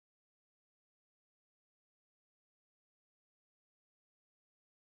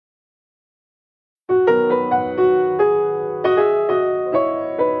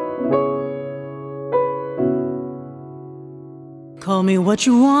Call me what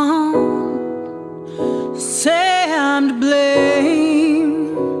you want, say I'm to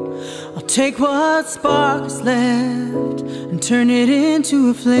blame. I'll take what spark is left and turn it into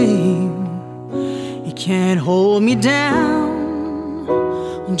a flame. You can't hold me down,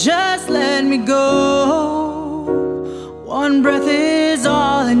 just let me go. One breath is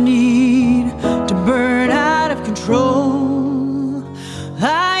all I need to burn out of control.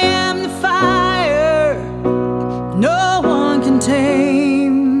 I am the fire no one can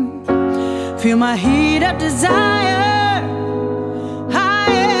tame. Feel my heat of desire. I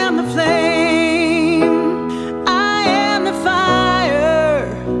am the flame. I am the fire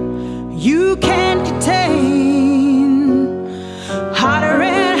you can't contain. Hotter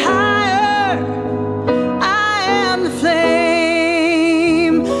and higher. I am the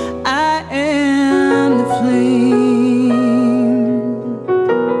flame. I am the flame.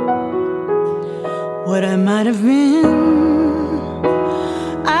 What I might have been,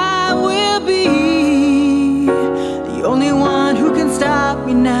 I will be. The only one who can stop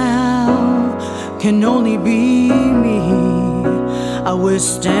me now can only be me. I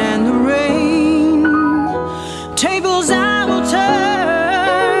withstand the rain, tables I will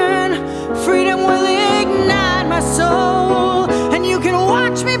turn. Freedom will ignite my soul, and you can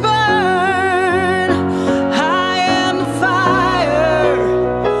watch me burn. I am the fire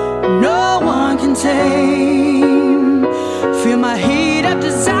no one can tame. Feel my heat of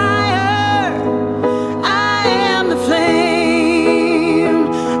desire. I am the flame.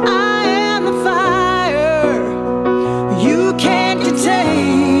 I am the fire you can't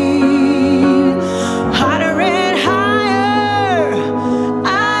contain. Hotter and higher.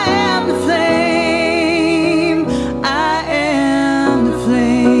 I am the flame. I am the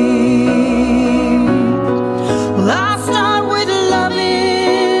flame. Well, I'll start with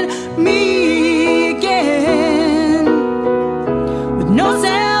loving me again, with no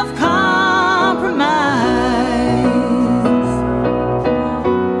self-compromise.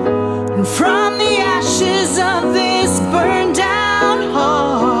 And from the ashes of this burned down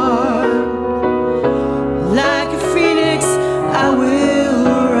heart, like a phoenix I will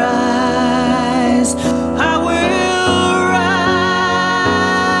rise. I will rise.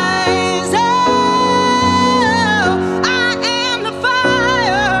 Oh, I am the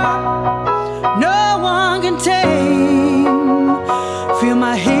fire no one can tame. Feel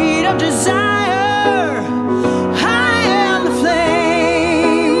my heat of desire.